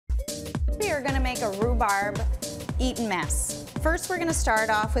We are gonna make a rhubarb Eton mess. First, we're gonna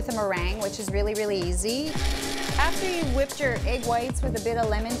start off with a meringue, which is really, really easy. After you've whipped your egg whites with a bit of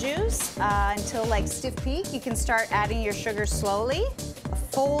lemon juice until like stiff peak, you can start adding your sugar slowly.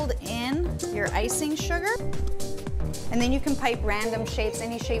 Fold in your icing sugar, and then you can pipe random shapes,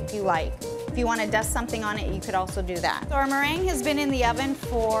 any shape you like. If you want to dust something on it, you could also do that. So our meringue has been in the oven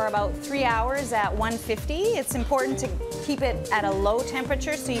for about 3 hours at 150. It's important to keep it at a low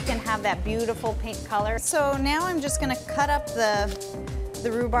temperature so you can have that beautiful pink color. So now I'm just going to cut up the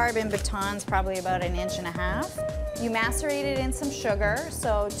rhubarb in batons, probably about 1.5 inches. You macerate it in some sugar,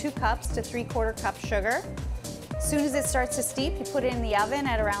 so 2 cups to 3/4 cup sugar. As soon as it starts to steep, you put it in the oven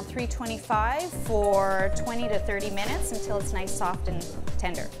at around 325 for 20 to 30 minutes until it's nice, soft, and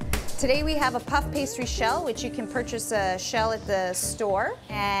tender. Today we have a puff pastry shell, which you can purchase a shell at the store,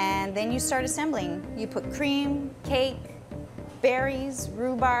 and then you start assembling. You put cream, cake, berries,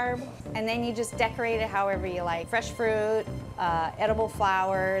 rhubarb, and then you just decorate it however you like. Fresh fruit, edible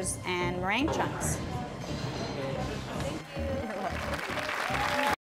flowers, and meringue chunks.